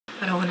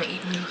I don't want to eat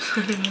noodles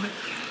anymore.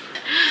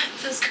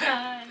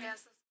 Subscribe.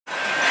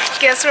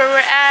 Guess where we're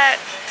at?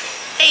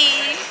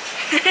 Hey.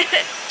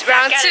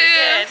 Round 2.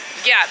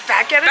 Yeah,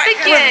 back at it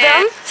again. With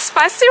them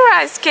spicy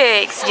rice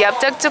cakes.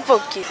 Yupdduk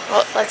Tteokbokki.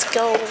 Well, let's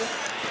go.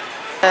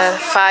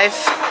 5.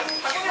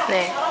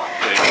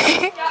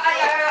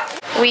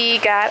 We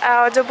got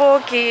our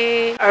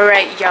tteokbokki.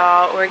 Alright,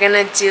 y'all. We're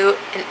gonna do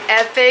an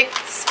epic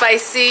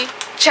spicy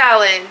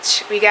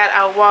challenge. We got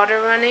our water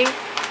running.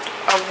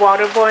 Our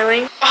water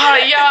boiling. Oh,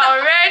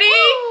 y'all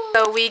ready?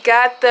 So we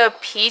got the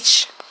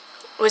peach,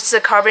 which is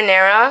a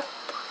carbonara.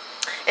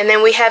 And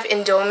then we have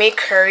Indomie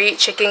curry,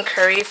 chicken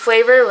curry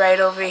flavor right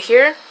over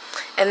here.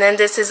 And then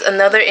this is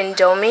another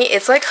Indomie.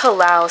 It's like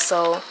halal,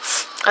 so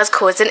that's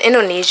cool. It's an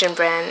Indonesian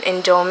brand,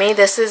 Indomie.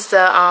 This is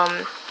the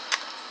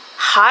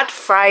hot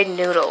fried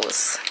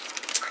noodles.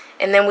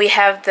 And then we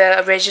have the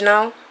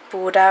original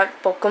Yupdduk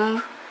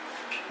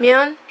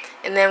Tteokbokki.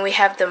 And then we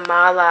have the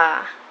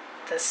mala,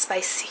 the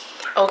spicy.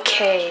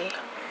 Okay.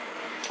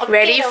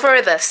 Ready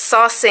for the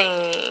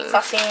saucing.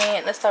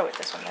 Saucing. Let's start with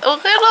this one. Okay,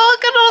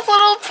 look at those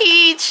little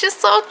peach. It's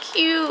so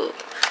cute.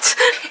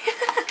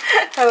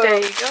 There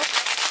you go.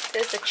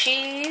 There's the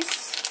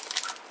cheese.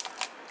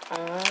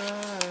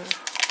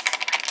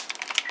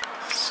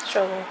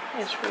 Struggle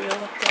is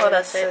real. Oh,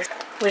 that's it.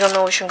 We don't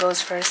know which one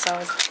goes first,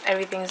 so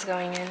everything's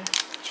going in.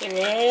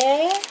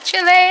 Chile.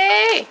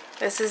 Chile.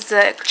 This is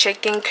the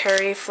chicken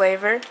curry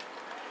flavor.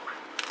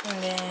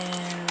 And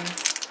then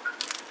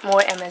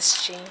more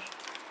MSG.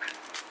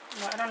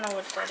 Well, I don't know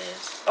what that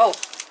is. Oh,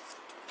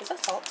 is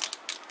that salt?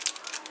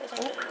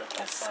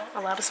 That's salt.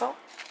 A lot of salt.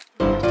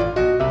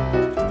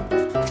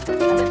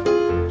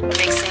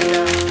 Mixing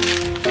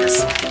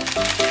this.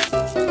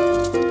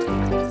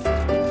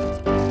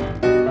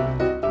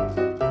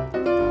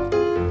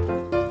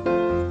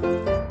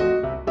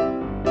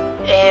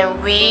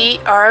 And we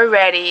are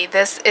ready.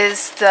 This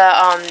is the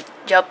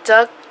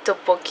Yupdduk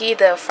Tteokbokki,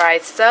 the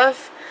fried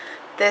stuff.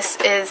 This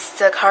is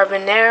the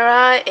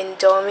carbonara,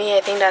 Indomie.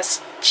 I think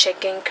that's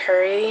chicken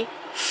curry.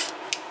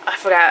 I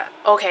forgot.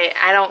 Okay,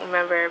 I don't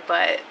remember,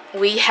 but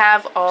we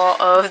have all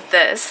of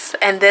this.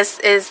 And this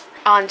is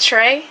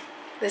entree.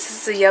 This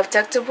is the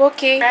Yupdduk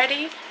Tteokbokki.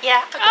 Ready?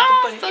 Yeah.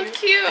 Oh, so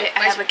cute.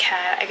 I have a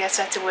cat. I guess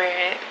I have to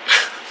wear it.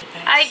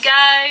 Hi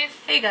guys.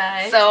 Hey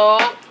guys. So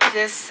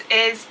this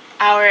is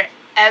our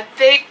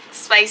epic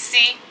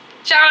spicy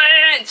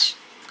challenge.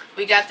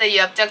 We got the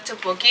Yupdduk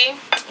Tteokbokki.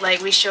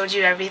 Like we showed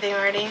you everything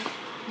already.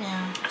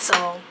 Yeah.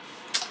 So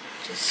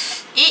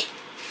just eat.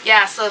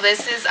 Yeah, so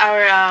this is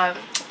our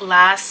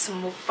last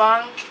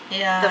mukbang.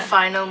 Yeah. The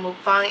final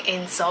mukbang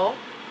in Seoul.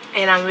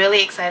 And I'm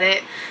really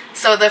excited.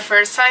 So the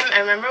first time, I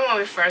remember when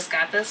we first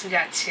got this, we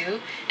got 2.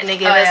 And they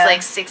gave us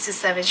like 6 to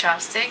 7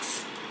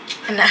 chopsticks.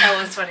 And that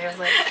was funny. I was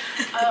like,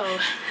 oh,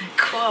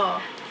 cool.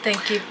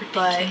 Thank you for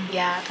thinking. But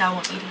yeah. I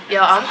won't eat it.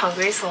 Yo, I'm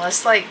hungry, so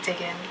let's like dig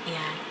in.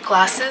 Yeah.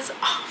 Glasses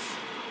off.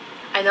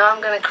 I know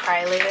I'm gonna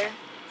cry later.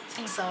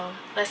 So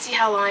let's see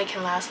how long I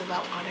can last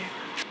without water.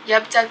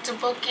 Yupdduk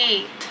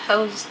Tteokbokki.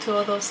 Toast to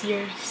all those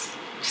years.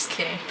 Just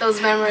kidding.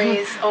 Those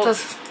memories. Oh.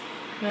 Those,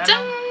 Dun,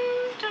 dun.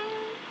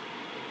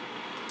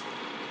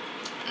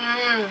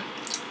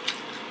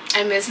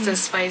 I miss the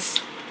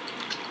spice.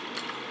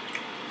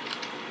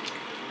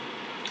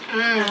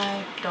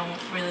 I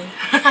don't really.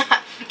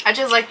 I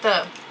just like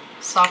the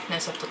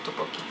softness of the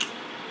tteokbokki.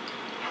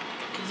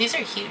 These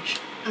are huge.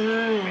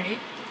 Right?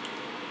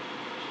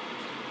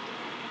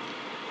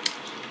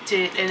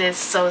 Dude, it is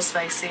so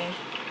spicy.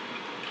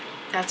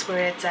 That's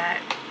where it's at.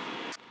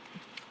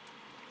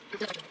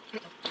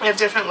 We have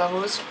different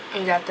levels.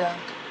 You got the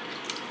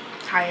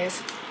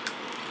highest.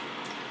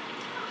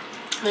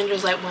 Then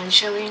there's like 1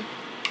 chili,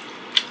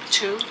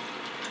 2,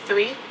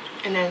 3,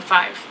 and then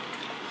 5.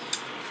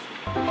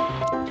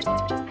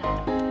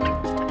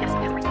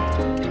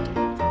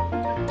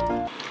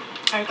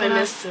 I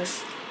miss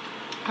this.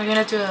 Are you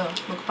gonna do a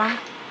mukbang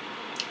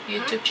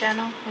YouTube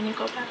channel when you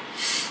go back?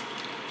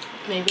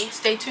 Maybe.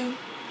 Stay tuned.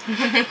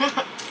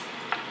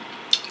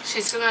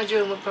 She's gonna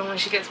do a mukbang when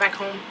she gets back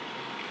home.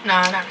 No,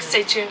 not really.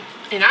 Stay tuned.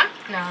 You're not?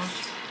 No.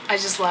 I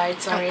just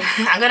lied, sorry.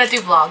 I'm gonna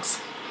do vlogs.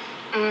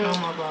 No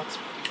more vlogs.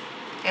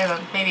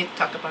 And maybe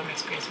talk about my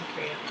experience in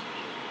Korea.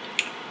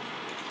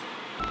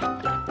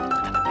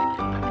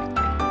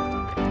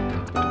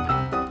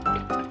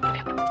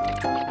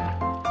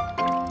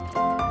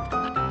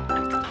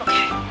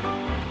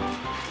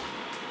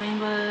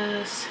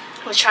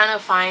 We're trying to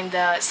find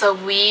the, so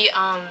we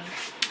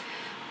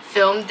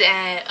filmed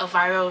a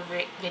viral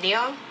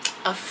video.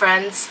 A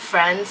friends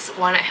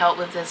wanted help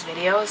with this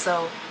video,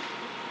 so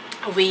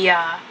we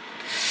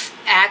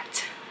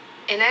act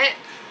in it.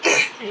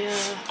 Yeah.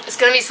 It's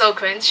gonna be so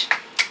cringe.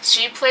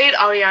 She played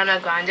Ariana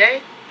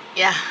Grande.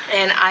 Yeah.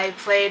 And I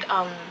played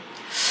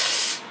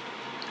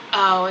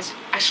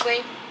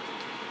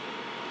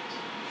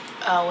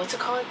what's it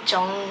called?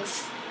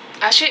 Jong's.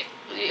 Actually,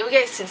 you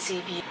guys can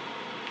see.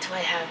 Do I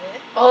have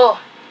it?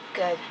 Oh,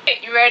 good. Okay,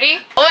 you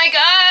ready? Oh my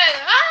god!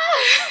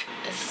 Ah!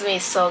 This is me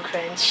so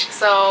cringe.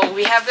 So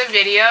we have the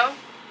video.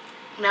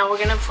 Now we're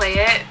gonna play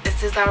it.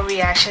 This is our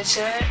reaction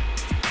to it.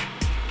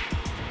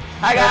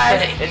 Hi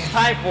guys, it's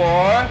time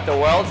for the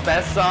world's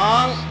best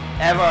song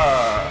ever.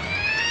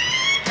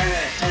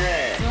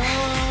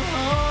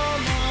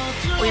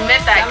 We met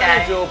that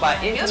guy. By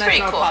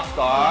international pop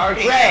star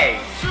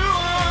Greg.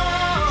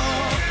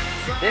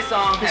 This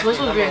song has been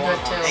number 1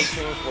 on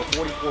iTunes for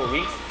 44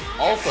 weeks.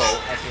 Also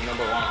has been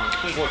number 1 on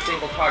Keyboard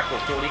single chart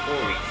for 44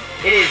 weeks.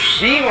 It is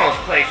the most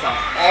played song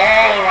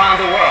all around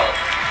the world.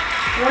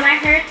 When I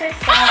heard this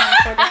song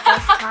for the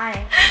first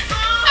time,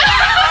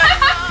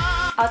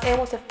 I was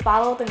able to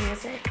follow the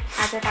music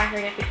as if I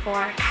heard it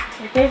before.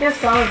 I think this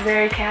song is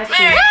very catchy.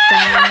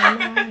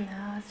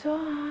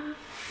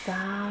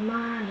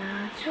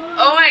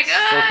 Oh my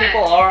god! So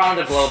people all around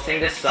the globe sing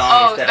this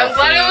song instead of I'm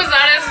glad it was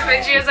not as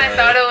cringy as I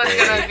thought it was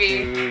gonna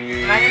be.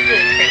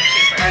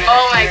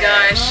 Oh my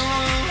gosh.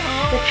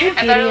 The true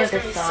beauty of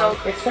this song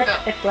is such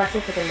a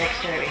blessing for the next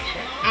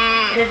generation.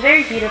 It is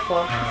very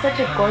beautiful. He's such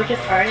a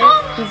gorgeous artist.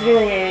 He's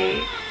really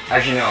a...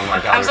 As you know, my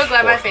daughter's so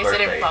glad my 4th face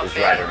birthday didn't pop is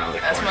right around the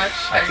corner. as much.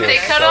 I feel They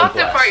cut so off the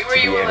blessed part where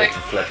to you be were able like... to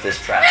flip this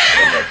track for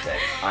the birthday.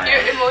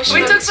 You're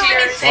emotional. We took so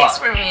many tears. takes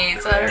for me.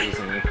 So There is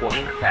an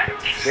important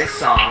fact. This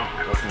song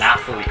was not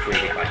fully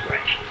created by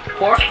Greg. The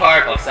fourth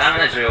part of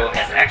Samyang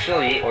has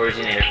actually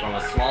originated from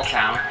a small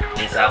town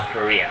in South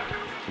Korea.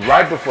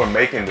 Right before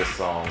making this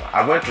song,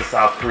 I went to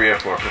South Korea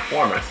for a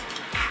performance.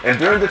 And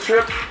during the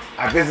trip,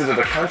 I visited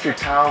a country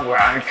town where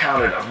I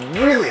encountered a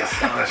really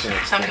astonishing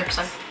experience.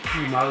 삼겹살.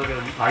 이 마을은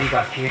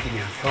아이가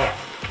계해지면서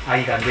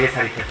아이가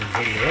 4살이 되던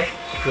해에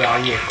그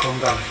아이의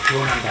건강을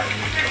지원한다는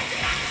의미로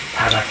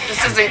다 같이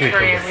This is in 잔치를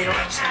Korean, we don't 벌였어요.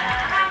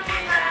 understand.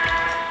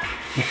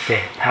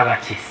 이때 다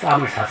같이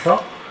쌈을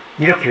싸서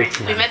이렇게 We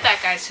외친다. met that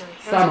guy too. He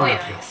was 쌈을 really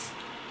하죠. nice.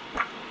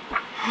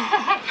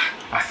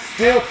 I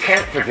still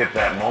can't forget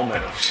that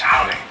moment of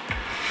shouting.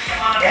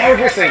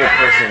 Every single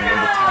person in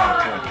the town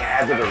kind of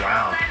gathered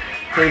around,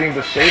 creating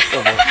the shape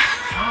of a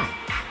sun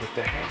with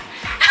their hands.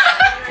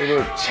 They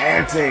were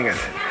chanting and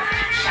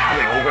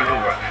shouting over and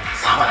over,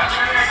 "Samanacho,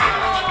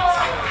 Samanacho,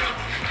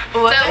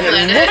 Samanacho."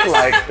 And it looked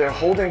like they're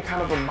holding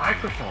kind of a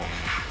microphone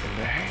in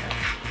their hand.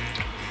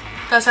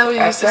 That's how we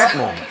At used to that say.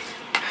 moment,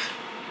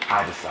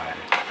 I decided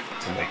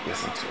to make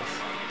this into a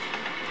song.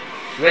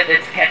 With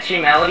its catchy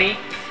melody,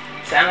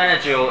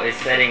 Samyang is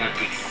setting an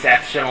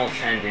exceptional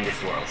trend in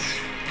this world.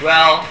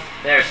 Well,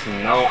 there's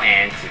no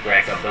end to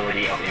Greg's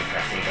ability of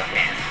impressing the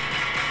fans.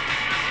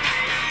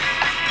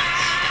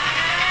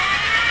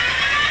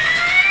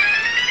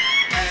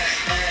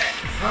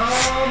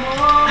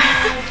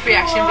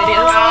 Reaction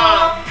videos.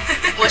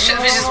 Which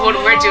is what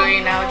we're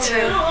doing now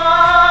too.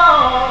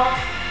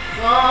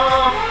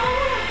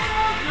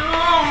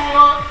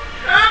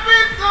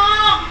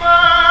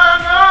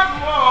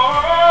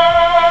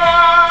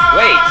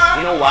 Wait,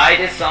 you know why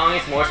this song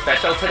is more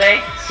special today?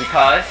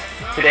 Because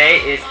today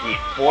is the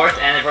 4th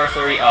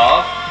anniversary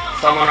of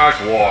Summoner's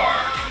War.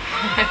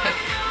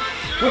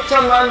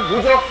 9천만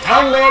누적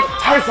다운로드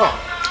달성!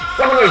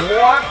 Summoner's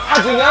War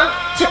 4주년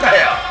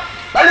축하해요!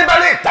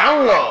 빨리빨리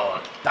다운로드!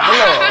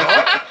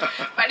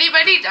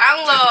 Buddy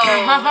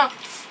download.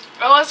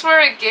 Oh, it's for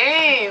a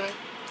game.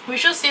 We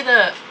should see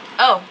the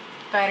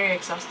battery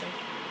exhausting.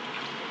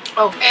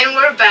 Oh, and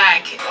we're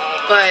back.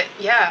 But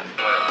yeah,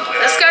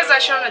 this guy's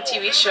actually on a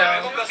TV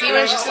show. He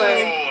was just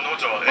like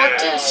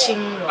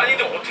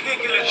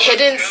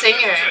hidden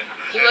singer.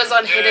 He was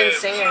on Hidden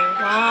Singer.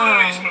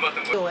 Wow.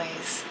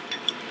 Anyways,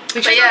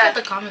 We But should yeah. look at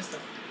the comments though.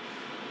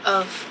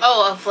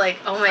 of like,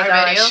 oh my Our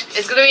gosh, video?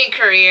 it's gonna be in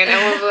Korean, and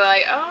we'll be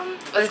like,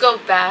 let's go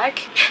back.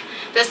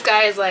 This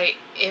guy is like,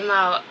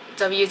 Ima,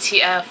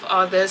 WTF,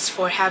 all this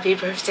for happy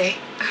birthday.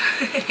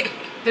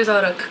 There's a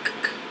lot of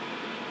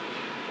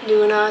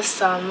Luna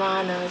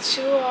samana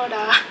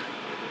chuora.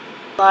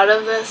 A lot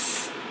of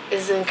this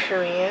is in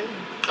Korean.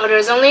 Oh,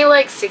 there's only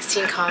like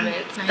 16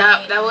 comments.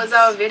 That was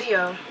our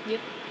video. Yep.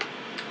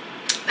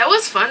 That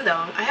was fun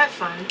though. I had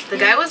fun. The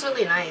guy was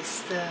really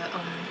nice. The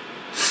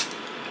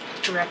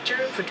director,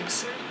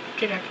 producer.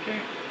 director.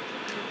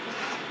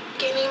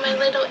 Getting my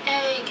little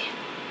egg.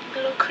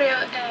 Little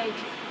Creole egg.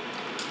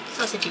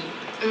 Sausage.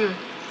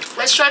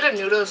 Let's try the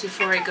noodles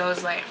before it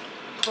goes like,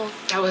 oh,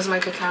 that was my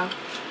cacao.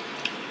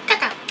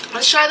 Cacao.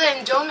 Let's try the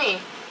Indomie.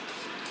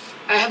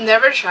 I have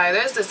never tried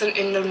this. It's an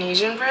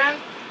Indonesian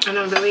brand, and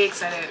I'm really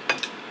excited.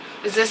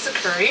 Is this the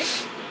curry?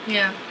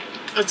 Yeah.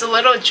 It's a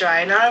little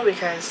dry now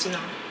because, you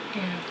know.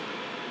 Yeah.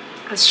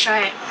 Let's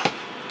try it.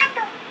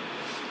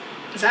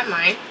 Is that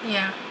mine?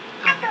 Yeah.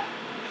 Oh.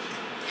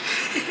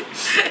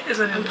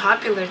 Isn't I'm it?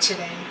 popular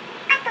today.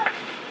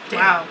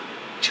 Wow.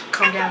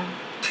 Calm down.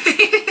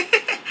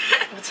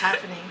 What's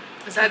happening?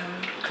 Is that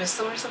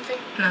Crystal or something?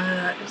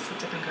 No, it's a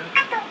different girl.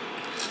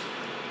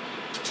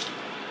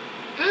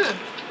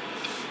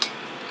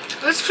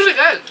 That's pretty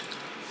good.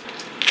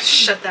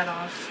 Shut that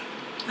off.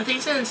 I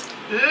think since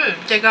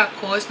they got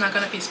cool, it's not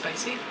gonna be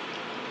spicy.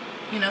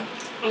 You know?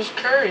 It's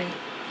curry.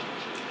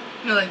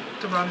 You know, like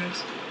the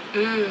ramens.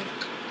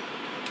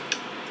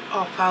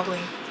 Oh, probably.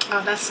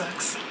 Oh, that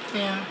sucks.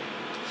 Yeah.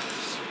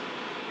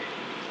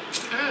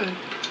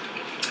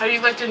 How do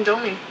you like the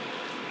Indomie?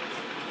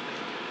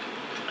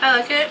 I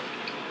like it.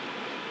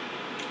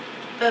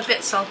 But a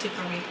bit salty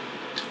for me.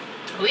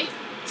 Really?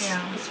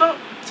 Yeah. It's about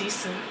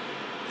decent.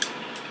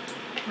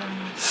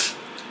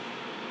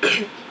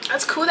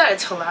 That's cool that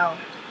it's halal.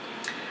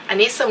 I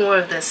need some more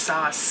of this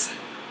sauce.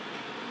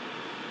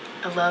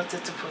 I love the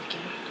tteokbokki,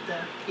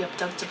 the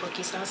Yupdduk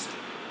Tteokbokki sauce.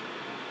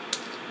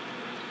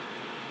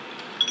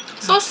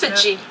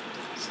 Sausage.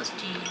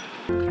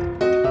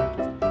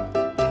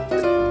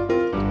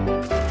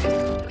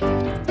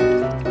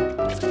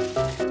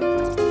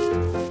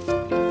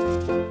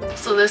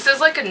 So this is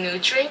like a new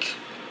drink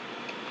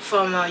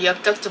from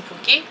Yupdduk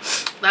Tteokbokki.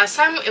 Last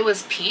time it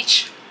was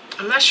peach.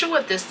 I'm not sure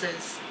what this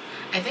is.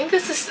 I think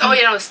this is, oh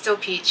yeah, it's still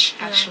peach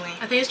actually.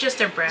 I think it's just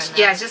their brand now.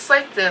 Yeah, just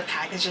like the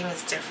packaging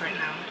is different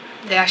now.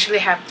 They actually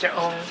have their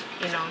own,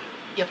 you know,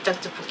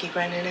 Yupdduk Tteokbokki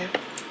brand in it.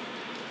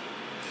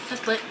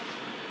 That's lit.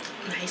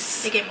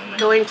 Nice. They get my money.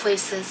 Going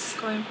places.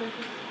 Going places.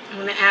 I'm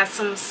gonna add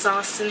some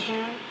sauce in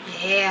here.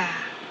 Yeah.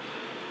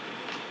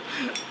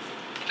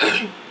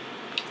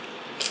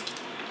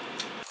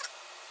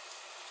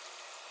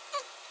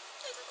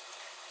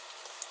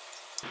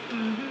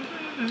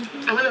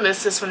 I'm gonna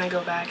miss this when I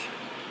go back.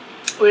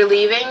 We're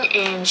leaving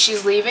and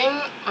she's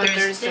leaving on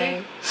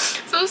Thursday.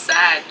 So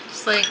sad.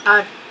 It's like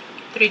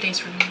 3 days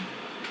from now.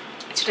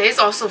 Today's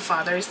also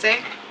Father's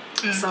Day.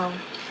 So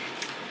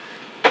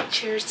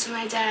cheers to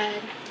my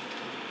dad.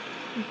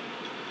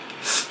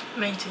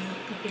 Me too,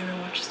 if you ever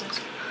watch this.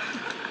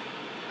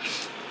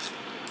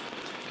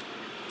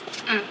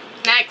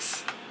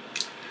 Next.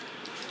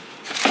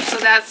 So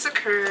that's the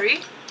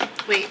curry.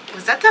 Wait,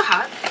 was that the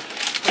hot?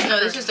 No,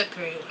 this is the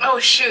curry one. Oh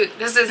shoot,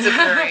 this is the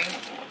curry.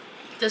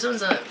 This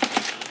one's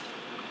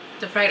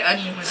the fried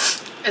onion one.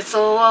 It's a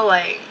little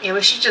like, yeah,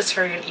 we should just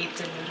hurry and eat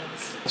the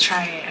noodles.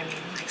 Try it, I mean,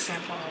 like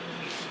sample all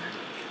the way from it.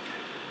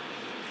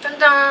 Dun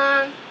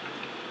dun!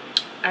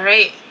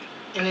 Alright,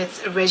 in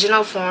its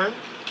original form,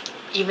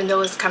 even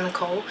though it's kind of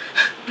cold.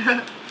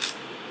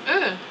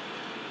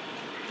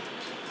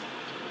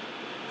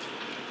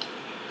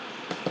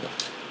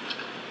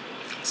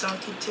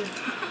 Salty too.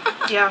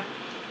 Yeah.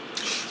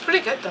 It's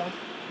pretty good though.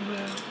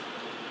 Yeah.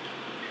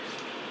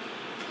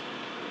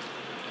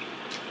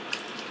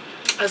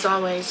 As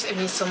always, it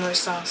needs some more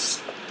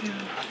sauce.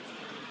 Yeah.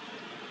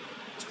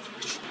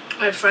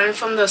 My friend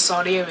from the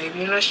Saudi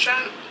Arabian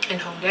restaurant in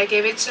Hongdae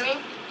gave it to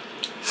me.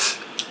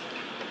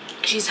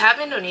 She's half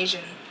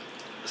Indonesian,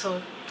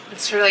 so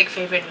it's her like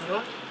favorite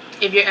noodle.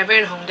 If you're ever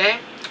in Hongdae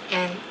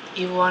and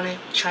you want to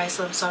try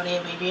some Saudi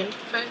Arabian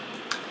food,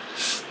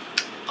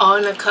 all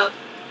in a cup.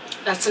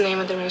 That's the name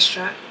of the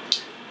restaurant.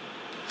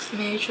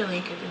 Maybe you should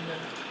link it in the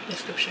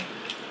description.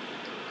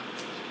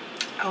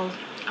 I'll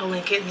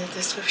link it in the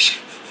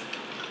description.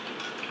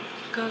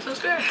 Go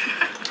subscribe.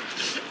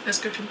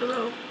 Description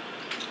below.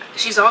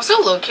 She's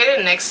also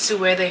located next to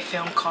where they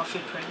film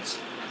Coffee Prince.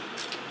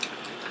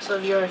 So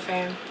if you're a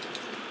fan.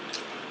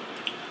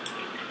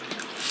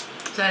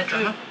 Is that a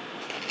drama?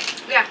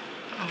 Yeah.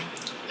 Oh.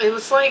 It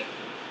was like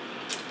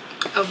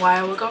a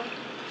while ago.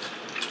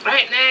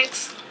 Right,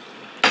 next.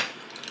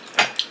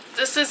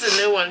 This is a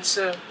new one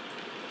too.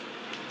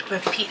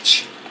 With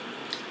peach.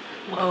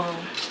 Whoa.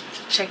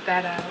 Check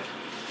that out.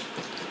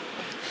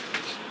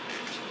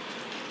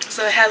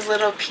 So it has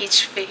little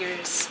peach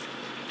figures.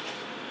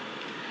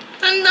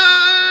 Dun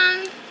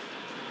dun!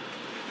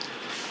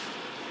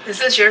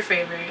 This is your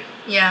favorite.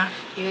 Yeah.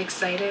 You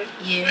excited?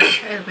 Yeah,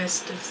 I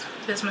missed this.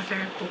 This is my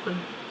favorite coconut.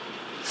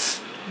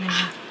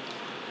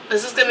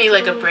 This is gonna be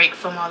like a break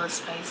from all the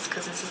spice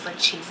because this is like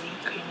cheesy,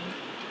 creamy.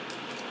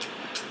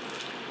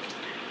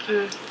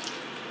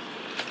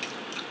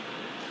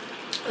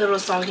 A little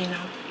soggy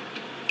now.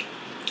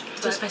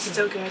 Still spicy.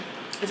 Still good.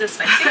 Is it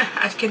spicy?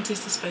 I can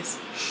taste the spice.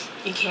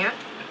 You can't?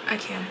 I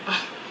can.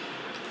 Oh.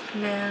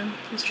 And then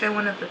let's try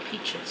one of the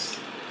peaches.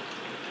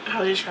 I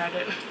already tried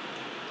it.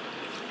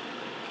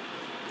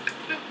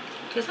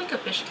 Tastes like a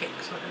fish cake,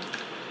 sort of.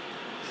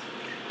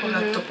 Or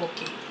like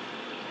tteokbokki.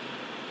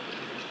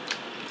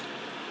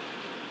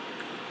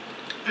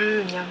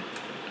 Yum.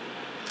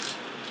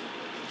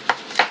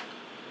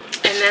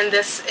 And then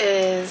this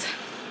is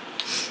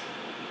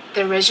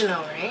the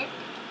original, right?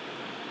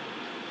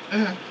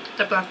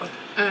 The black one.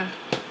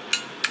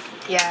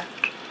 Yeah.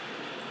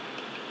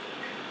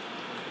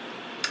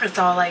 It's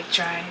all like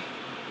dry.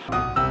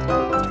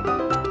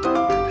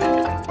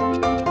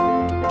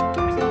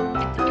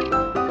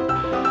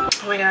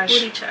 Oh my gosh.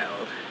 Woody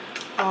child.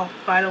 Oh,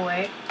 by the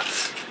way,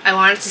 I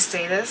wanted to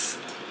say this.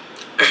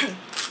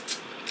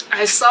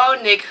 I saw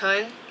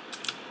Nichkhun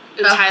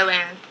in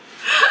Thailand.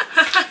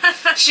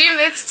 She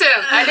mixed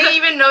him. I didn't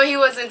even know he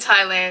was in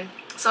Thailand.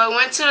 So I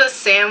went to the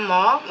SIAM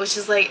mall, which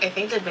is like I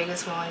think the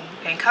biggest mall in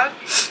Bangkok.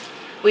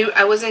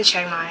 I was in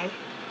Chiang Mai.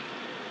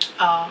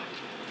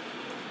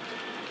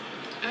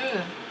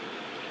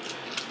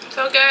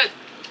 So good.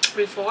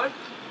 Before,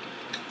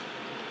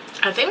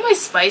 I think my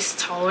spice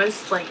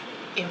tolerance like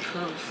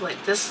improved.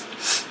 Like this,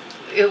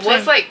 it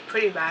was like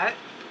pretty bad,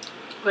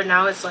 but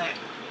now it's like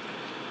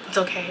it's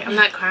okay. I'm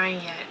not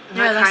crying yet.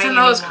 Yeah, last time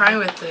I was crying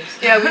with this.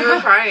 Yeah, we were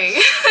crying.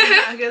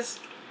 I guess.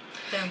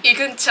 Damn. You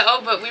can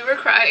tell, but we were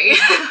crying.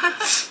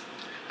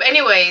 But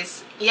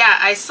anyways, yeah,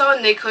 I saw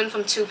Nichkhun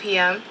from 2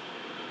 p.m.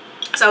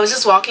 So I was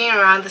just walking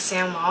around the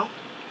SIAM mall,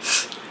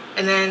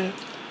 and then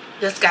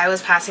this guy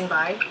was passing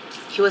by.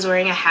 He was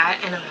wearing a hat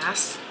and a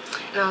mask,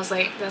 and I was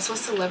like, that's what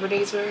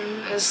celebrities wear.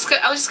 I was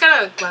just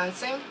kind of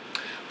glancing,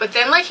 but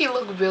then like he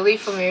looked really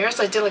familiar,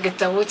 so I did like a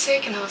double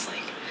take, and I was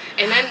like,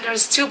 and then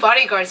there's 2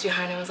 bodyguards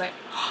behind him. I was like,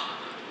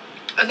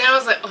 and then I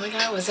was like, oh my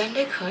god, was that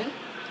Nichkhun?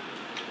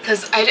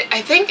 Because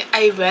I think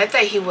I read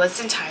that he was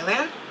in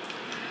Thailand,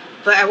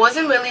 but I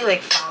wasn't really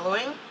like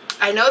following.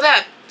 I know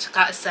that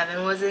Scott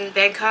 7 was in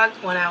Bangkok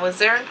when I was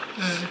there,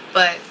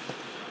 but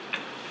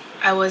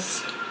I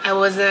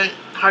wasn't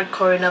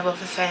hardcore enough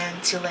of a fan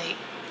to like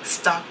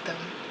stalk them.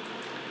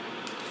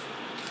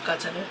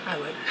 Scott 7? I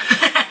would.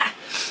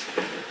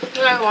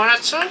 Do I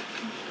wanted to?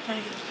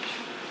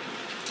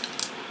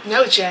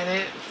 No,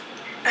 Janet.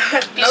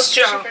 Be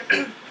strong.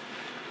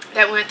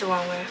 That went the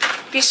wrong way.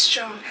 Be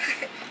strong.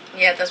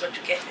 Yeah, that's what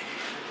you get.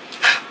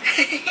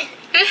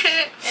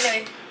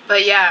 Anyway.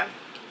 But yeah.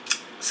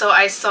 So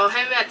I saw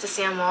him at the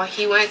SIAM Mall.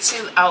 He went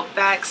to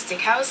Outback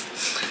Steakhouse.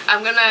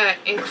 I'm gonna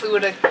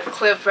include a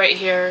clip right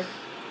here.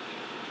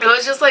 It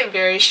was just like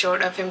very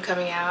short of him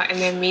coming out, and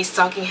then me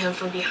stalking him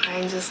from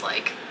behind, just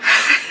like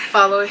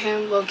follow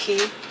him low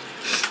key.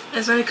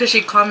 It's funny because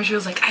she called me. She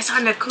was like, "I saw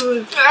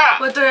Nichkhun. Yeah.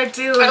 What do I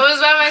do?" I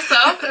was by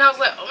myself, and I was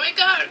like, "Oh my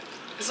god!"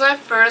 It's my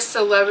first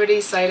celebrity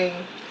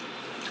sighting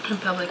in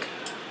public.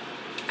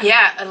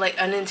 Yeah, and like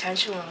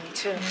unintentionally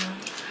too. Yeah.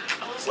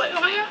 I was like,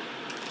 "Oh my god!"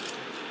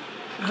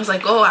 I was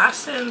like, "Oh,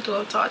 ask him.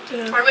 Go talk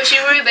to him." Or if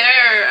you were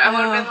there, I would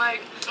have been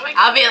like, "Oh my god!"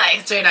 I'll be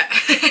like, straight up.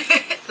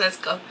 Let's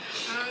go.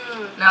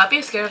 No, I'd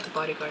be scared of the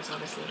bodyguards,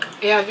 honestly. Though.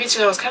 Yeah, me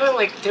too. I was kind of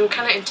like, they were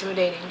kind of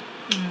intimidating.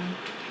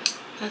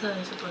 That's how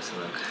they're supposed to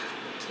look.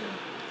 So,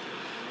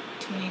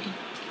 intimidating.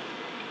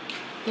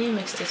 Let me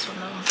mix this one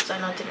though, because I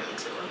know I didn't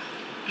mix it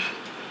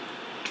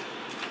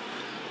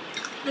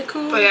well.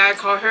 Cool. But yeah, I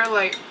called her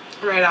like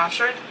right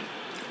after.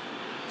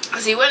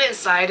 Because he went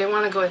inside. I didn't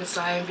want to go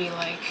inside and be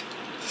like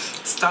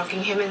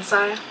stalking him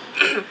inside.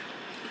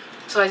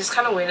 So I just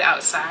kind of waited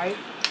outside.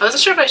 I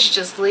wasn't sure if I should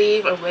just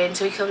leave or wait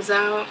until he comes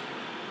out.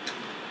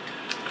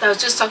 I was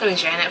just talking to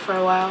Janet for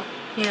a while.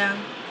 Yeah.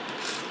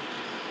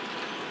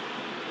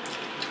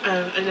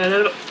 And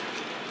it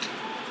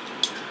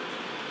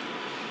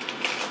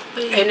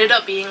ended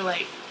up being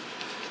like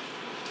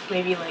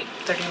maybe like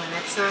 30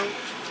 minutes now.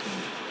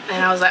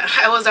 And I was like,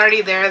 I was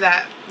already there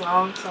that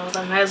long, so I was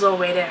like, might as well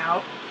wait it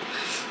out.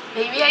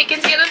 Maybe I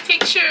can get a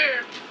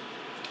picture.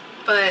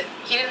 But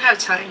he didn't have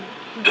time.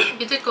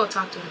 You did go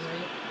talk to him,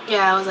 right?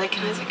 Yeah, I was like,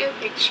 can I take a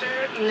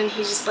picture? And then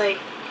he just like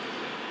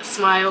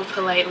smiled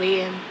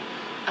politely and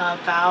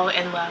bow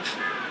and left.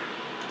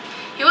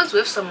 He was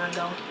with someone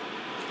though.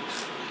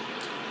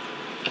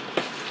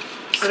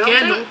 I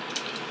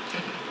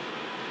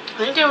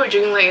think they were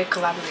doing like a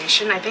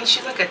collaboration. I think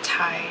she's like a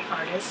Thai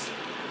artist.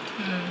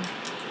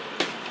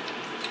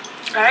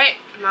 Alright,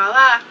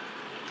 mala.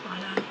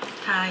 Mala.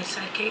 Thai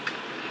side cake.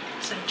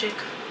 Side chick.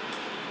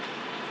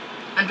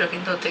 I'm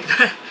joking, don't take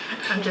that.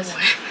 I'm just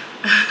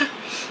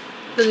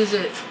because he's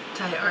a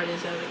Thai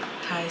artist, I was like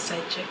Thai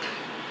side chick.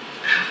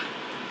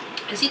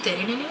 Is he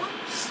dating anyone?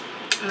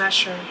 I'm not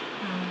sure.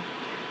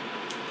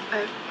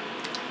 But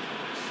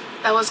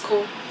that was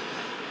cool.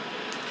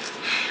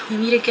 We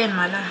meet again,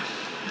 Mala.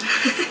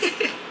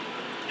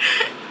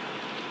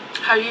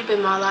 How you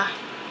been, Mala?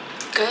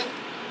 Good?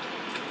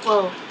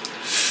 Whoa.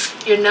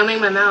 You're numbing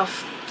my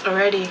mouth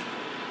already.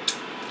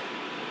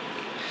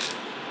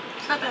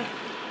 It's not bad.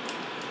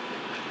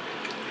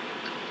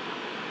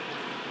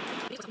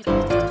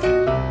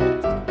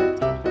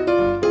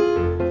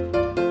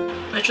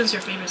 Which one's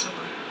your favorite so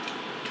far?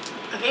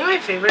 I think my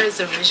favorite is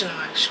the original,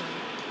 actually.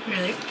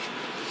 Really? I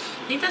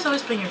think that's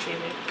always been your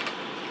favorite.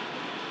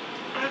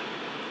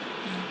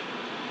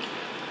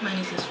 Mine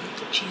is this with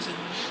the cheesy one.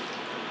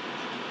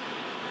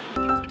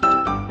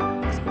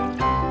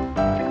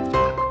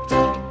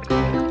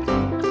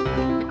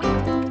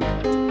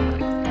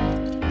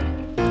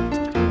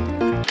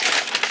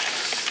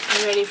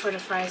 I'm ready for the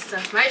fried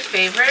stuff. My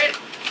favorite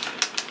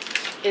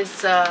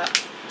is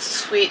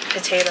sweet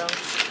potato.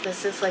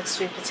 This is like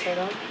sweet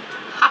potato.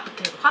 Hot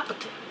potato, hot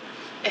potato.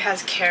 It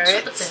has carrots.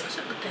 Sweet potato,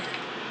 sweet potato.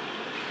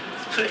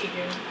 Let's put it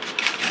here.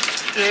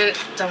 And then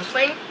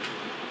dumpling.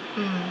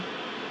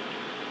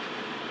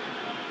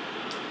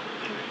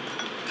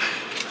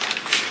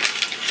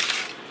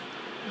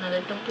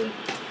 Another dumpling.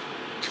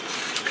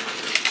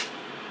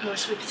 More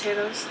sweet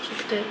potatoes. Sweet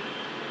potato.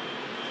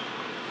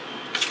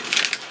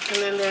 And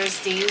then there's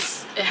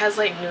these. It has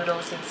like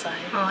noodles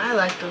inside. Oh, I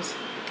like those.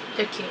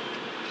 They're cute.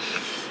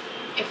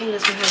 I think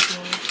this one has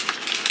more.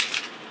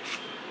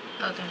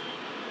 Okay.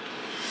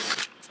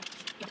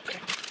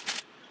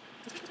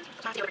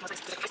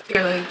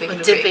 You're like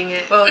thinking dipping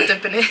it. Well,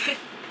 dipping it.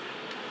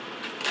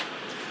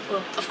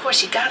 Well, of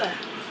course you gotta.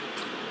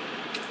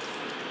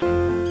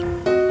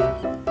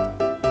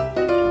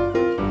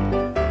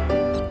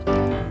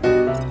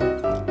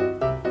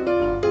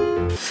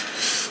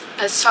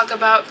 Let's talk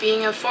about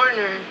being a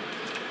foreigner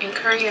in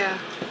Korea.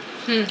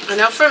 I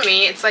know for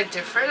me it's like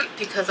different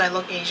because I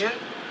look Asian.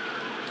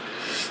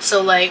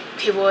 So like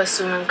people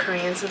assume I'm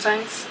Korean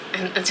sometimes,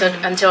 and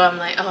until I'm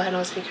like, oh, I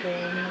don't speak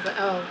Korean. And I was like,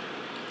 oh.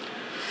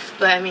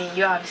 But I mean,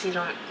 you obviously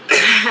don't.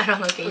 I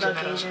don't look Asian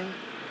at all.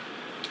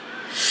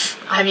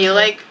 Have you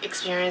like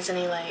experienced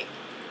any like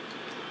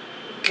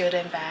good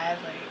and bad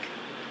like?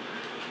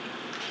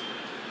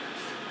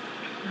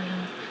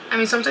 I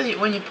mean, sometimes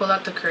when you pull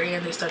out the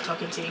Korean, they start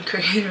talking to you in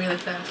Korean really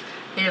fast,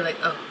 and you're like,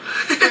 oh.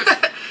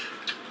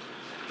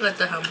 Let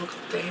the Hambuk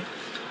thing.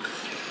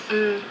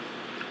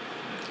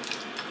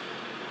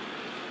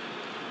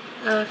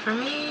 For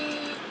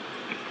me,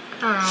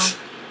 I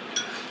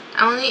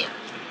don't know.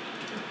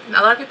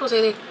 A lot of people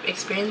say they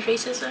experience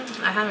racism.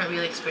 I haven't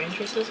really experienced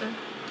racism.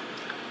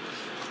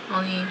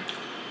 Only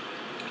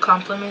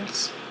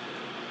compliments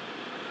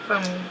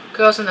from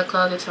girls in the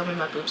club. They tell me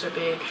my boobs are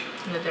big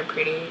and that they're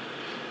pretty.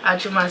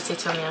 Ajumas, they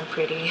tell me I'm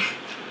pretty.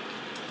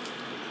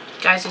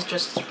 Guys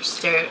just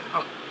stare.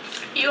 Oh,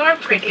 you are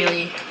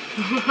pretty.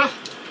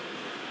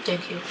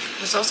 Thank you.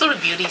 It's also the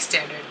beauty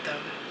standard,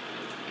 though.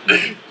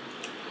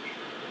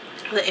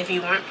 That if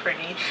you weren't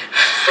pretty.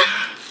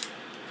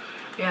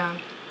 Yeah.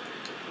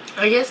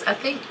 I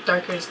think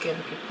darker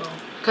skinned people.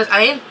 Because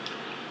I am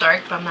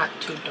dark, but I'm not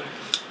too dark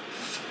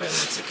for a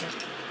Mexican.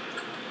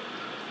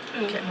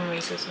 Get more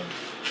racism.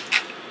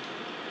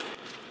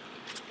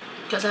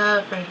 Because I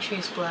have a friend,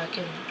 she's black,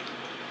 and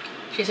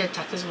she said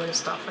taxes wouldn't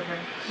stop for her.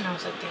 And I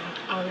was like, damn.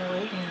 Oh,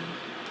 really? Yeah.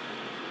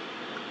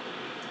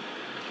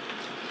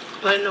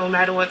 But no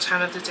matter what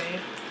time of the day.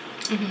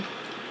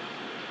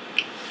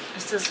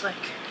 It's just like...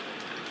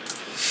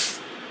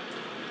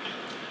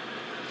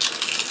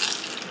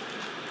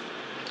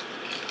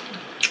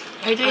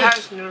 It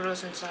has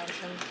noodles inside of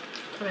him.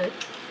 Really?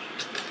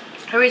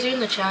 Are we doing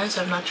the challenge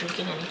of not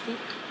drinking anything?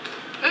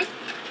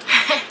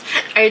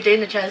 Are you doing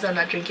the challenge of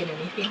not drinking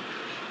anything?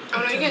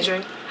 Oh no, you can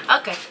drink.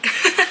 Okay.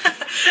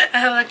 I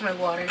have like my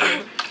water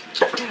here.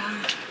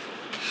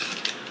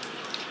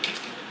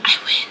 I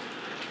win.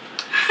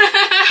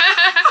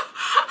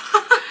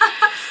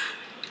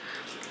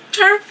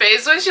 Her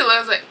face when she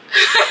looks like...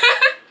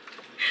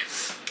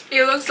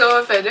 You look so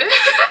offended.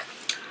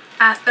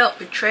 I felt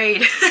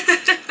betrayed.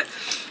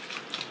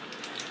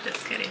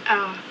 Just kidding.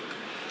 Oh.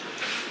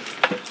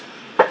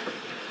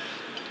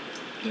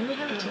 You only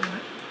have too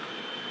much.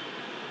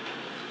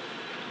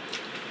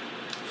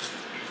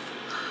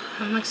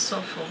 I'm like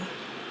so full.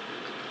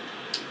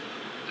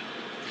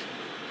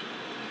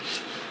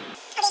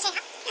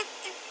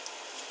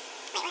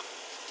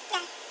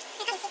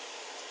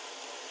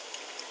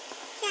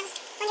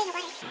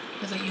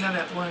 It's like you have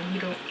at 1. You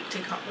don't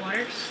take hot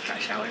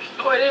showers.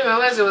 Oh, I didn't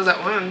realize it was at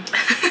 1.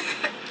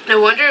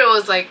 No wonder it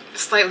was like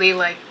slightly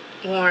like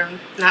warm,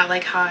 not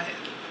like hot.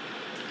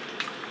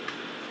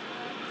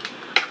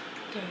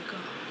 There you go.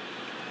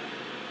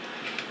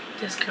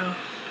 This girl.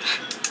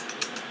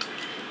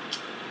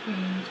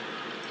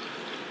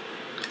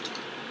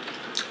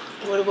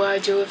 What would I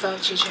do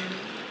without you, Jenny?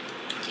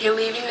 You're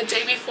leaving the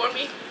day before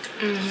me?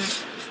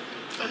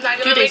 I'm not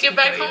gonna make it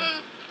back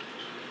home.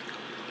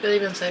 You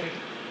leave on Saturday.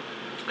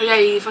 Oh yeah,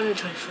 you leave on the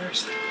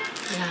 21st.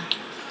 Yeah.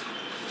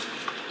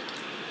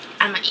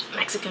 I'm gonna eat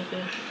Mexican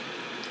food.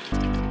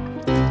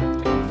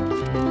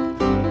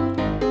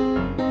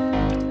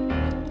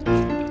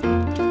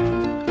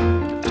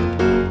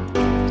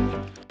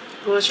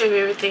 What's your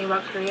favorite thing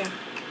about Korea?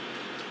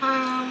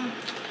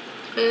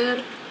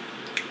 Food.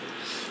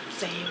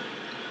 Same.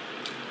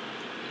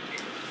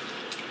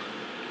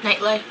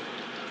 Nightlife.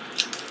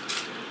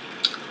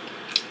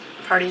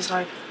 Party's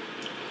hard.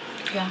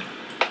 Yeah.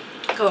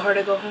 Go hard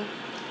or go home.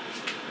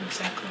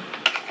 Exactly.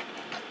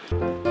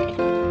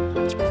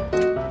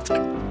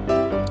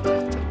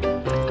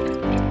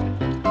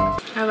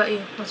 How about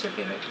you? What's your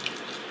favorite?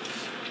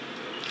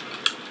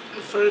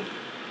 Food.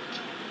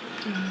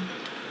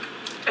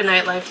 And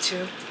nightlife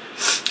too.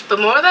 But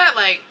more that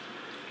like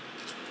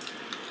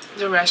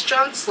the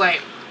restaurants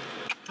like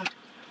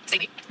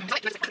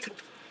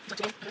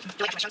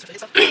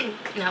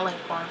not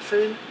like bar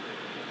food.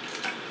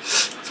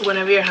 So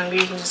whenever you're hungry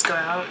you can just go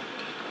out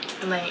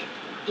and like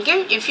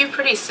you feel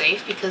pretty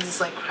safe because it's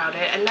like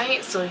crowded at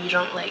night, so you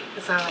don't like,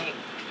 it's not like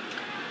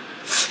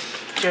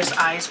there's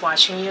eyes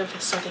watching you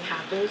if something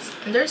happens.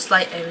 And there's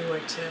light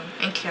everywhere too,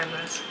 and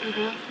cameras.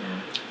 Yeah.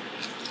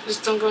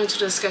 Just don't go into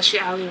the sketchy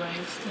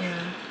alleyways.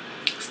 Yeah.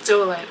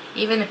 Still like,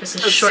 even if it's a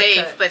shortcut,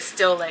 safe, but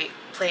still like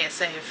play it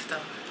safe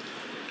though.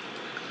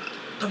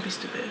 Don't be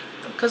stupid.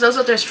 Because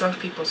also there's drunk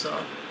people,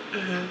 so.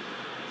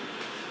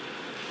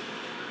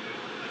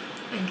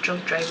 And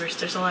drunk drivers.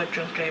 There's a lot of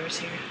drunk drivers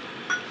here.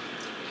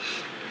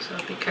 So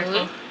be careful.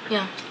 Really?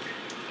 Yeah.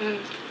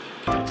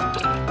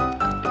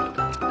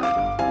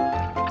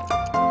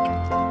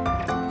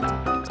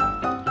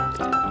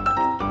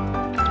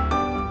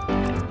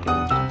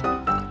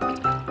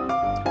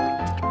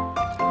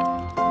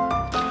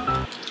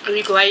 Are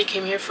you glad you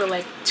came here for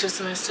like 2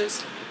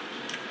 semesters?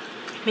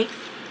 Me?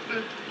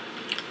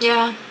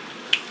 Yeah.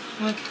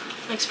 Like,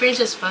 my experience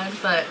is fun,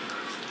 but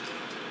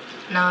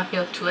now I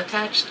feel too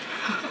attached.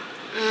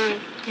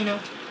 You know?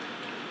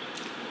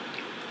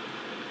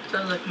 So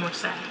I was like more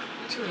sad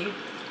to leave.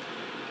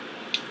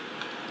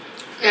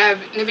 Yeah,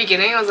 in the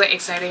beginning it was like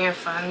exciting and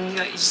fun.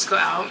 Like you just go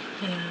out.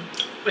 Yeah.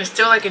 But it's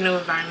still like a new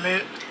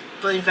environment.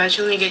 But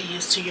eventually you get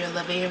used to your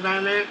living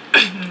environment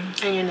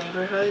and your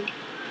neighborhood.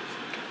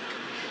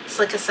 It's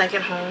like a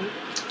second home.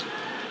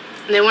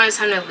 And then when it's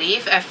time to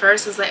leave, at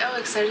first it's like, oh,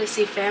 excited to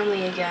see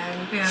family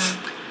again. Yeah.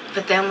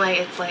 But then like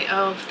it's like,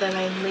 oh, but then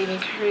I'm leaving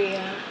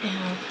Korea.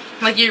 Yeah.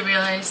 Like you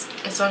realize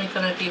it's only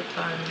gonna be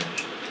fun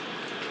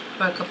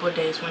for a couple of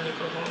days when you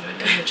go home, and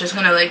then you're just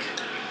gonna like,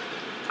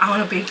 I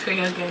wanna be in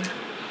Korea again.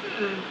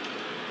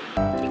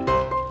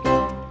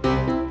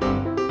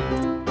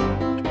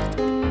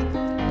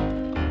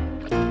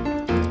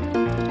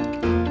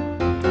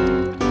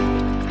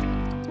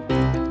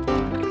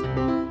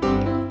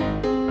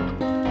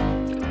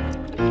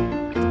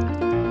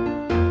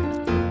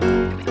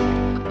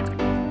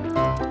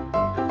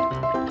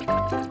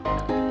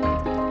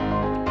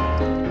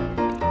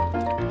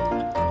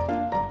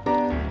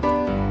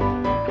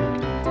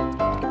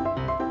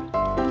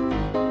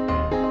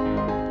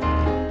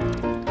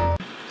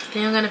 I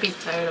think I'm gonna be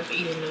tired of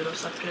eating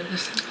noodles after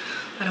this.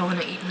 I don't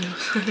want to eat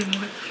noodles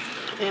anymore.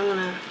 I think I'm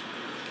gonna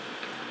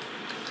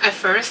at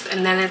first,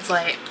 and then it's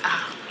like,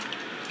 ah.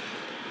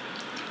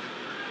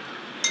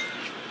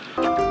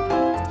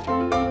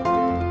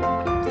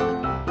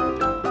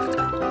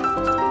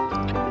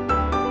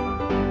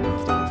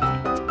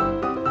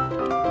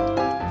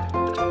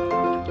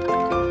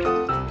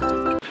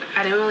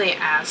 I didn't really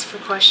ask for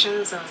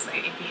questions. I was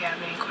like, if you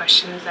have any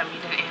questions that we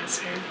didn't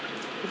answer,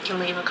 you can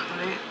leave a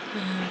comment.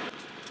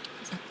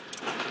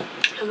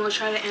 And we'll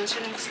try to answer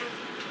next time.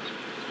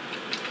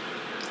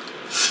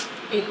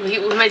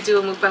 We might do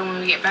a mukbang when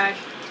we get back.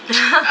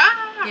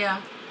 Yeah.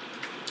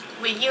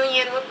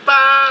 Reunion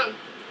mukbang!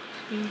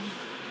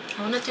 I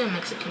want to do a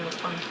Mexican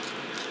mukbang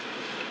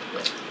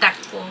with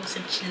tacos,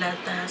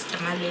 enchiladas,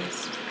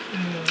 tamales.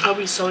 I'll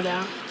be so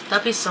down.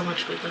 That'd be so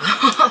much food though.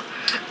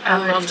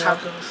 I love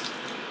tacos.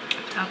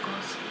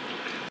 Tacos.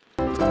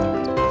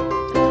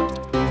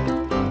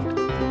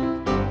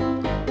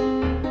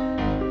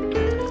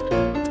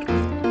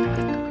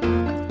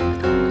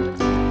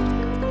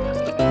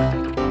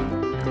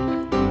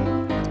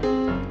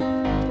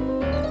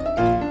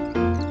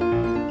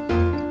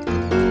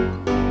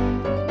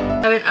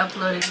 I haven't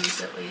uploaded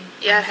recently.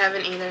 Yeah, I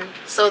haven't either.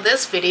 So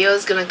this video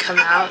is gonna come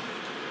out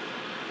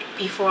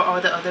before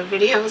all the other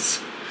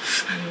videos.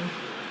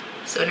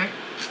 Sooner.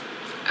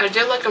 I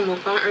did like a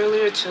mukbang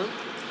earlier too.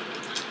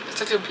 It's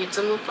like a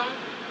pizza mukbang.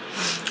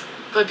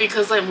 But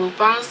because like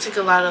mukbangs take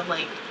a lot of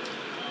like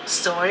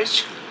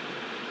storage,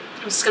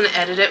 I'm just gonna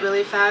edit it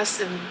really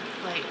fast and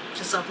like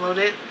just upload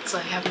it so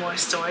I have more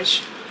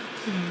storage.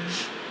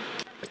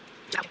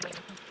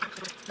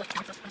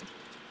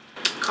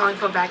 Calling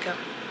for backup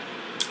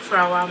for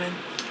our ramen.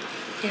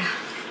 Yeah.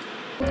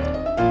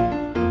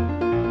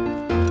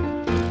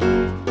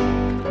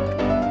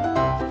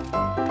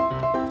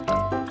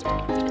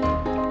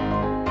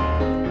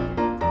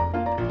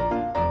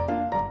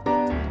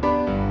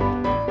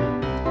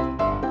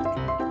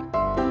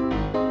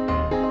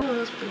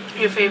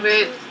 Your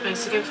favorite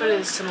Mexican food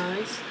is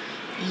tamales?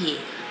 Yeah.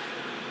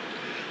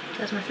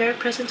 That's my favorite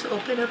present to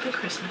open up in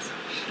Christmas.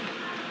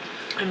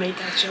 I made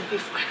that joke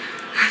before.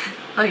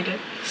 Oh, you did?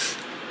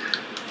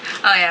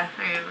 Oh yeah,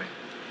 I remember.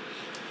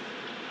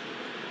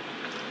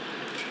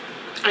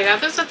 I got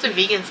this at the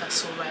vegan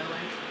festival, by the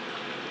way.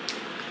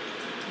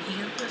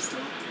 Vegan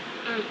festival?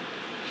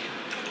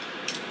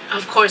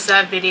 Of course,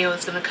 that video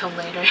is gonna come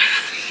later.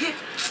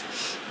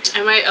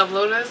 I might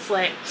upload this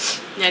like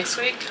next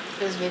week.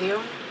 This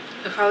video.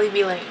 It'll probably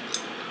be like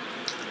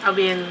I'll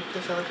be in the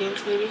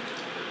Philippines maybe.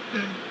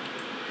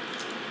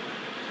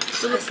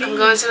 I'm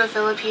going to the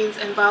Philippines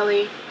and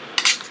Bali,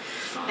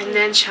 and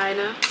then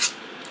China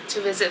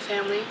to visit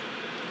family.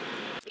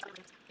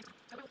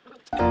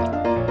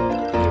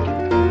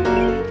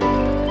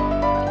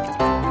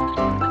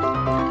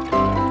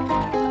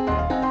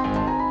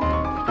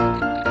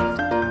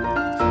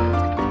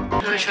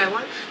 Want to try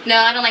one? No,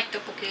 I don't like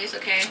tteokbokki.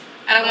 Okay,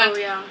 I don't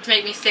want to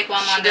make me sick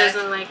while I'm on She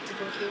doesn't like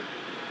tteokbokki.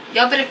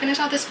 Y'all better finish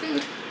all this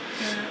food.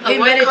 Yeah. We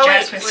made it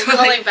Jasmine. We're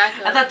calling back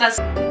up. I thought that's.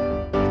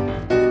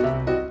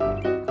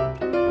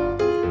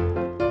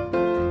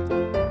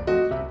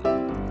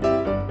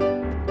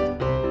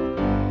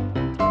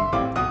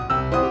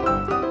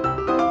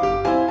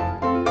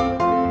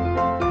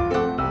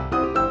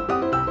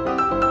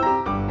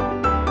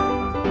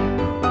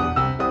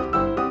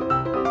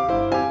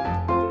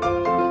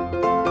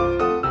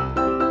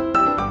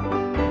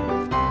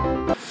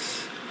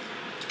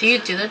 Do you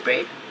do the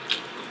braid?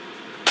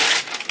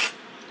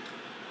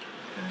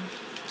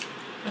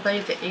 I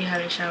thought you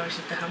hadn't showered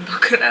since the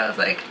hanbok, and I was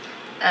like,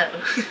 oh.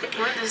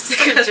 What? This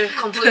is a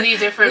completely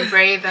different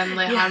braid than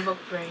the hanbok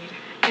braid.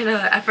 You know,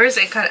 at first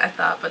I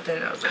thought, but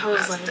then I was like,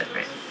 that's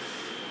different.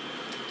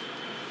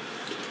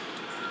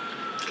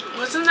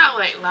 Wasn't that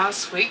like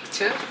last week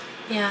too?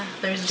 Yeah,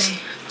 Thursday.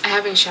 I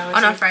haven't showered. Oh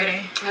no,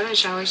 Friday. I haven't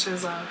showered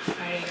since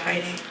Friday, guys.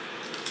 Friday.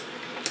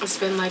 It's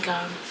been like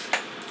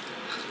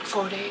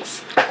 4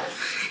 days.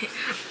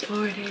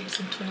 4 days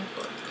and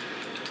 24.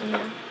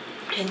 21.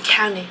 And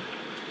counting.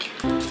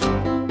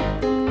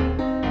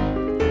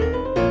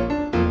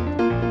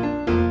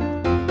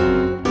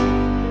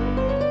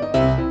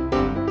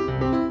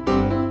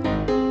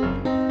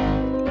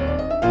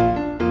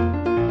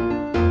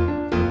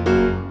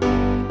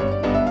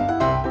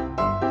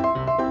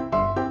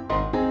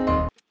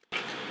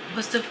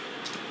 What's the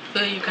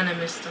food you're gonna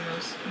miss the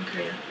most in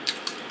Korea?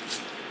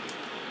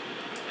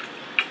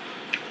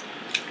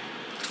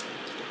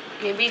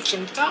 Maybe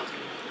Yupdduk,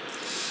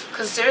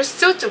 because there's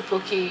still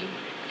tteokbokki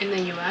in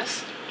the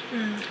US.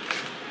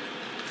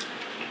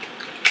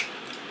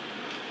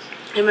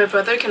 And my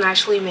brother can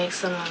actually make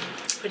some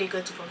pretty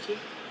good tteokbokki.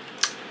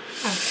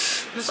 Oh,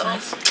 that's So,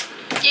 nice.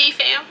 yay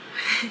fam!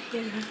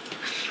 Yeah.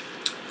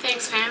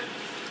 Thanks fam!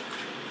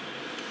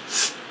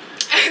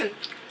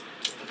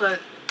 But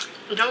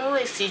we don't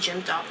really see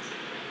Yupdduk.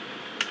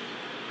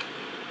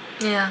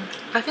 Yeah.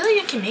 I feel like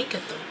you can make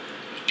it though.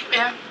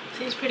 Yeah.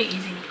 Seems pretty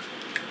easy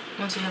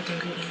once you have the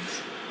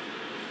ingredients.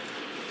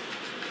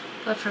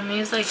 But for me,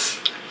 it's like,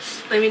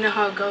 Let me know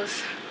how it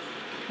goes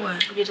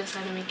what? if you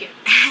decide to make it.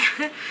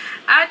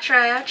 I'll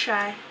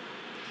try.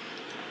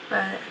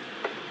 But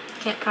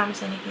can't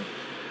promise anything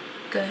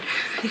good.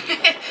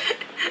 It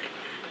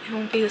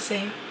won't be the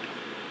same.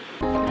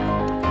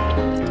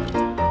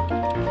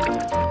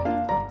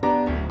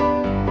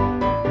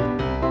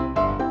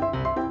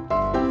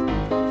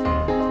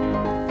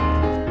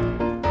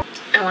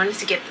 I wanted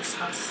to get the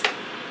sauce.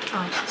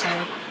 Oh,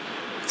 sorry.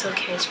 It's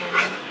okay,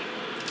 Jenny.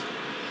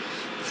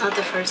 It's not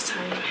the first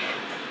time.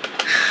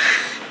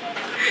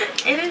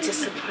 It is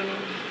Disappointing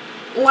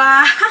me.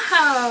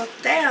 Wow.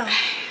 Damn.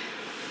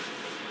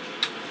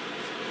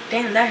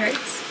 Damn, that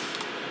hurts.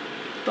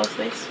 Both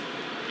ways.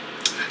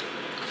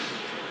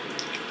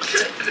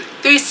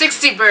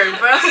 360 bird,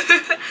 bro.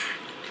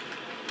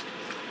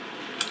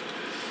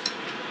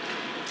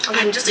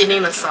 I'm just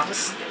eating the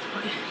sauce.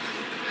 Okay.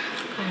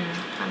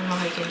 I don't know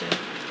how you can do it.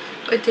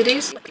 Wait, did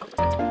you see?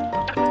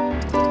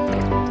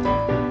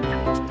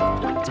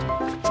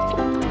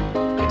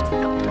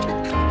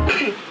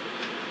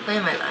 Why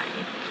am I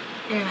lying?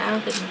 Yeah, I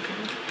don't think I'm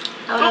pretty.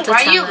 Oh,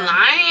 why are you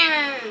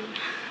lying?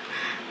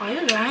 Why are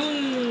you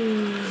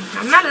lying?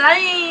 I'm not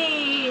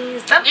lying.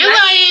 Stop You're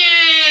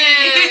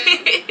lying.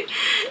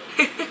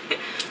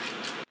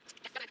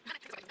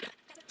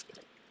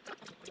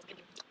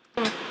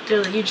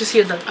 Dude, you just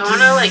hear the. I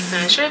wanna like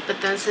finish it,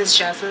 but then since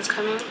Jasmine's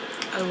coming,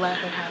 I'll let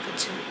her have it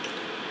too.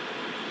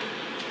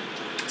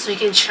 So you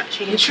can she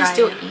can You try can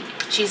still it. eat.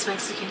 She's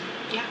Mexican.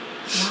 Yeah.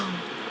 Wow,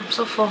 I'm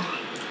so full.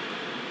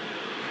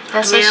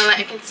 I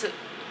can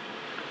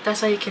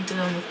That's why you can do a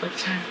mukbang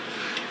channel.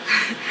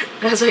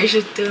 That's why you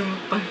should do a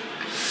mukbang.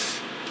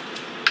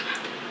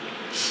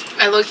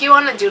 I low-key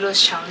want to do those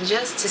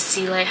challenges to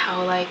see like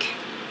how like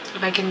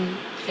if I can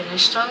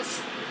finish those.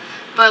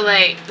 But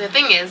like the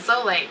thing is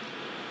though, like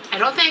I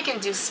don't think I can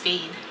do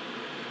speed.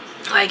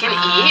 Like I can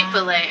eat,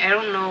 but like I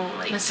don't know,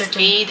 like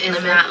speed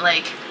is not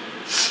like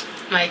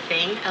my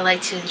thing. I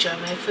like to enjoy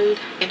my food.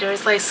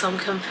 There's like some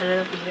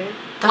competitive meter.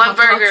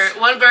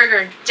 One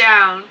burger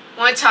down,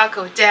 one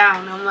taco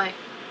down. I'm like,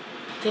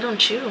 they don't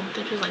chew.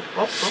 They're just like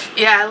whoop, whoop.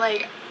 yeah,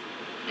 like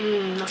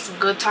that's a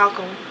good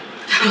taco.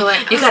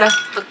 Like, you gotta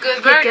a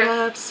good pick burger. it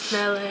up,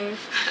 smell it,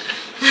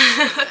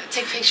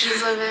 take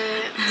pictures of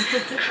it,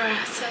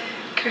 caress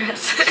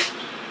it,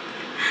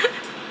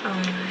 Oh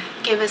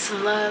my. give it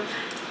some love.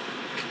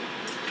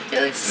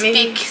 Like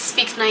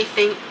Speak nice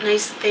things.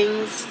 Nice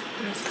things.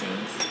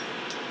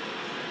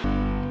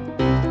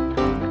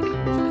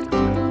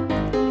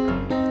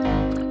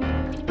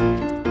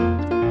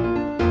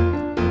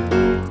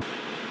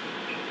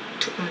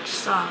 Too much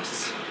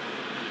sauce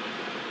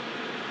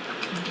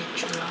can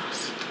get you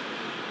lost.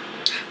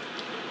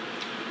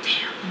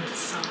 Damn, in the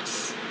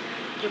sauce.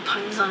 Your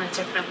pun's on a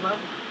different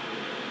level.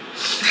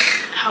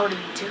 How do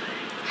you do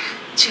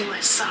it? Too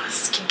much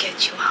sauce can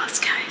get you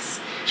lost, guys.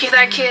 Hear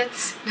that,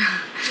 kids?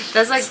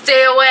 That's like,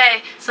 Stay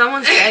away.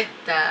 someone said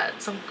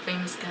that. Some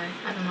famous guy.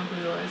 I don't know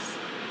who he was.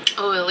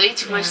 Oh, really?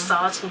 Too much Yeah.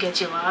 sauce can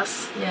get you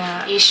lost?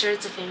 Yeah. Are you sure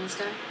it's a famous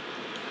guy?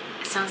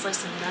 It sounds like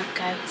some nut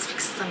guy who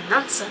speaks some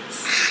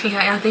nonsense.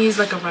 Yeah, I think he's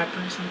like a rapper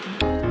or something.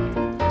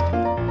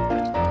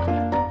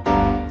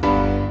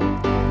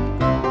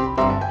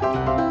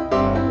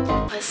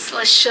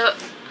 Let's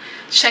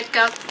check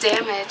out the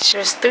damage.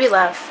 There's 3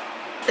 left.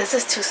 This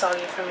is too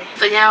soggy for me.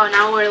 But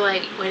now we're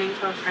like waiting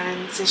for a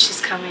friend since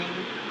she's coming.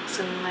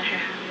 So we'll let her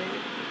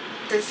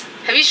have it.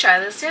 Have you tried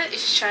this yet? You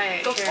should try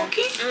it.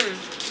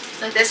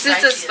 Tteokbokki? Like This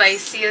is the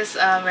spiciest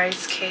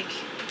rice cake.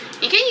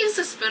 You can use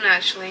the spoon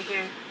actually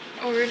here.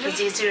 Oh really? It's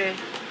easier.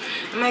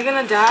 Am I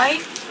gonna die?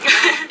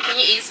 Can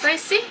you eat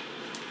spicy?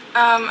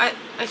 I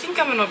think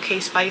I'm an okay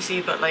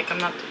spicy, but like I'm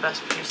not the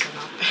best person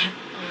out there.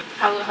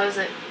 How's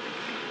it?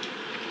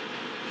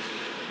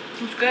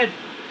 It's good.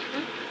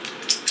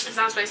 It's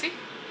not spicy?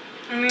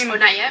 I mean, Or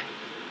not yet?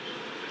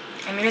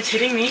 it's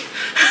hitting me.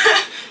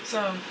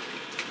 So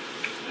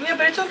yeah,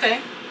 but it's okay.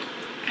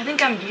 I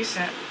think I'm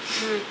decent.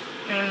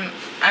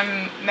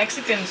 I'm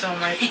Mexican, so I'm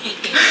like.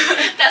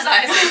 That's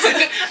why I said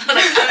too. I was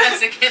like, I'm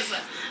Mexican, so.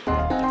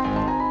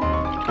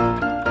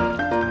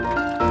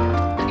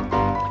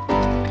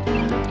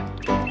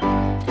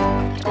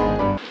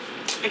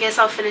 I guess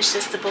I'll finish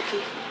this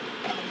tteokbokki.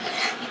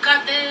 You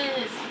got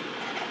this.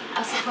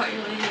 I'll support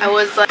you. I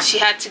was like, she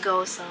had to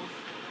go, so.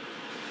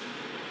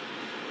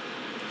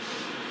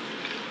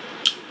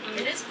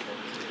 It is cool.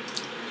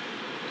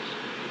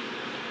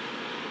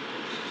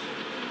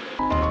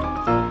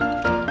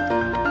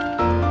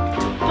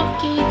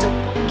 Tteokbokki,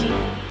 tteokbokki.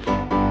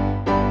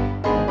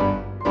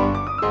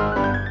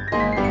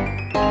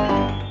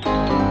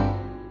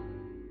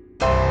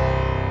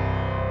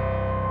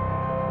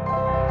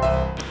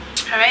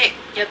 Alright,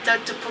 Yupdduk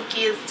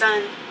Tteokbokki is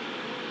done.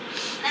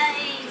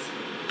 Nice.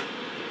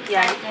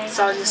 Yeah, it's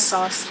all just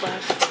sauce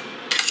left.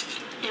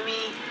 Let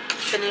me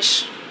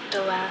finish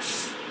the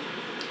last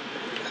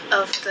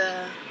of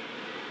the.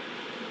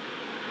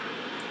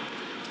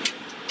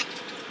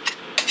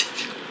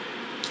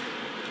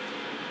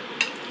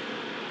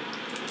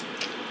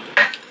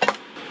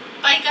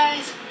 Bye,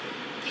 guys.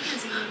 You can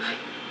see me,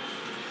 right?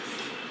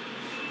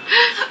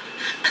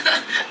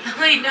 I'm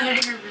like not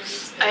in her room.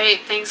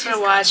 Alright, thanks for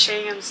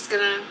watching.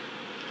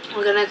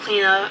 We're gonna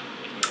clean up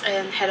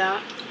and head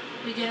out.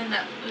 We getting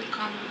that food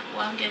coma.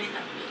 Well, I'm getting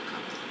that food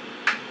coma.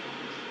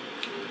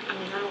 I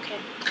mean, I'm okay.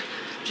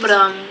 But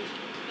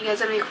you guys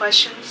have any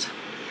questions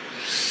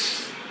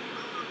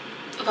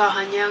about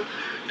Hanyang,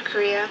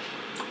 Korea?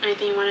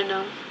 Anything you want to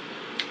know?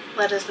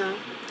 Let us know.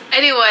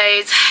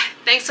 Anyways,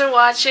 thanks for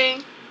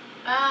watching.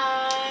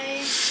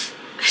 Bye.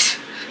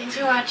 Thanks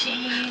for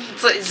watching.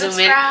 Let's zoom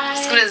in. I'm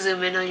just gonna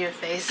zoom in on your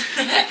face.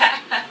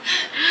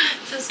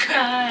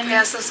 Subscribe.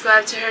 Yeah,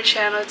 subscribe to her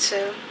channel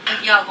too.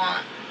 If y'all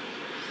want.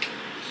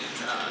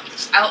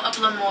 I'll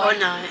upload more. Or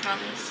not. I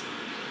promise.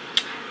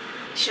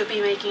 She'll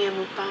be making a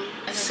mukbang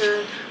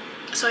soon.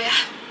 So yeah.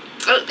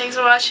 Oh, thanks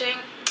for watching.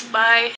 Bye.